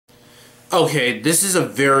Okay, this is a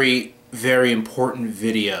very, very important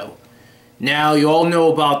video. Now, you all know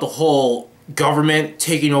about the whole government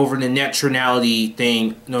taking over the net neutrality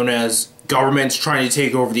thing, known as governments trying to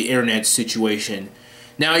take over the internet situation.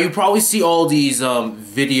 Now, you probably see all these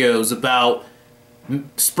videos about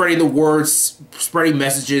spreading the words, spreading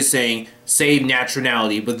messages saying, save net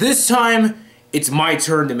neutrality. But this time, it's my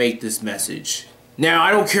turn to make this message. Now,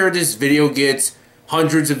 I don't care if this video gets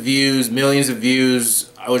hundreds of views, millions of views,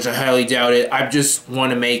 which I highly doubt it. I just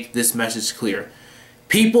want to make this message clear.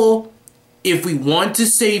 People, if we want to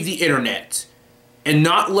save the internet and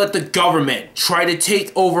not let the government try to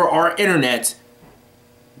take over our internet,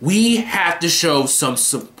 we have to show some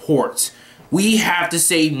support. We have to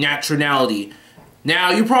save net neutrality.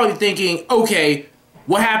 Now, you're probably thinking, okay,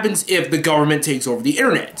 what happens if the government takes over the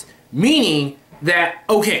internet? Meaning that,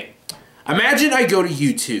 okay, imagine I go to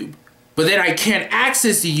YouTube, but then I can't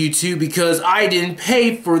access the YouTube because I didn't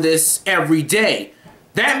pay for this every day.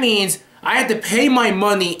 That means I have to pay my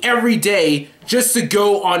money every day just to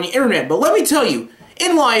go on the internet. But let me tell you,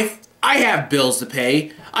 in life, I have bills to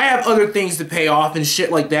pay. I have other things to pay off and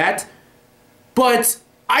shit like that. But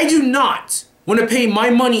I do not want to pay my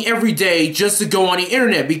money every day just to go on the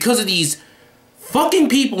internet because of these fucking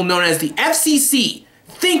people known as the FCC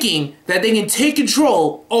thinking that they can take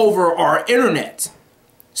control over our internet.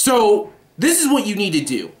 So, this is what you need to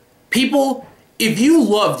do. People, if you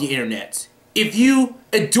love the internet, if you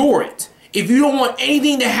adore it, if you don't want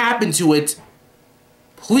anything to happen to it,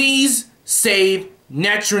 please save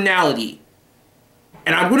net neutrality.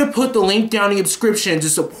 And I'm going to put the link down in the description to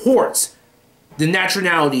support the net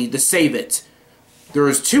neutrality to save it.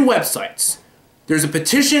 There's two websites. There's a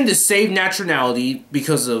petition to save net neutrality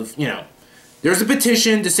because of, there's a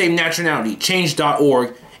petition to save net neutrality,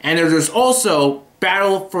 change.org, and there's also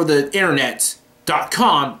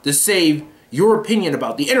battlefortheinternet.com to save your opinion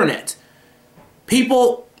about the internet.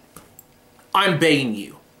 People, I'm begging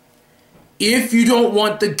you, if you don't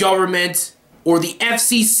want the government or the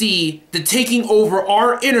FCC to taking over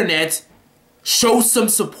our internet, show some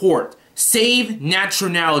support. Save net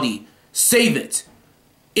neutrality. Save it.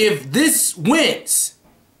 If this wins,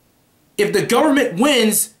 if the government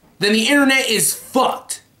wins, then the internet is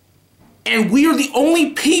fucked. And we are the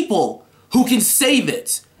only people who can save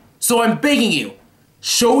it. So I'm begging you,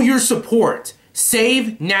 show your support.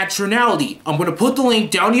 Save net neutrality. I'm going to put the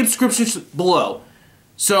link down in the description below.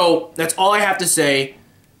 So that's all I have to say.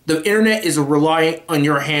 The internet is relying on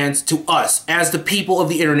your hands to us. As the people of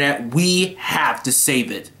the internet, we have to save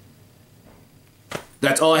it.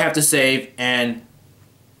 That's all I have to say, and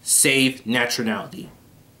save net neutrality.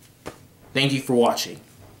 Thank you for watching.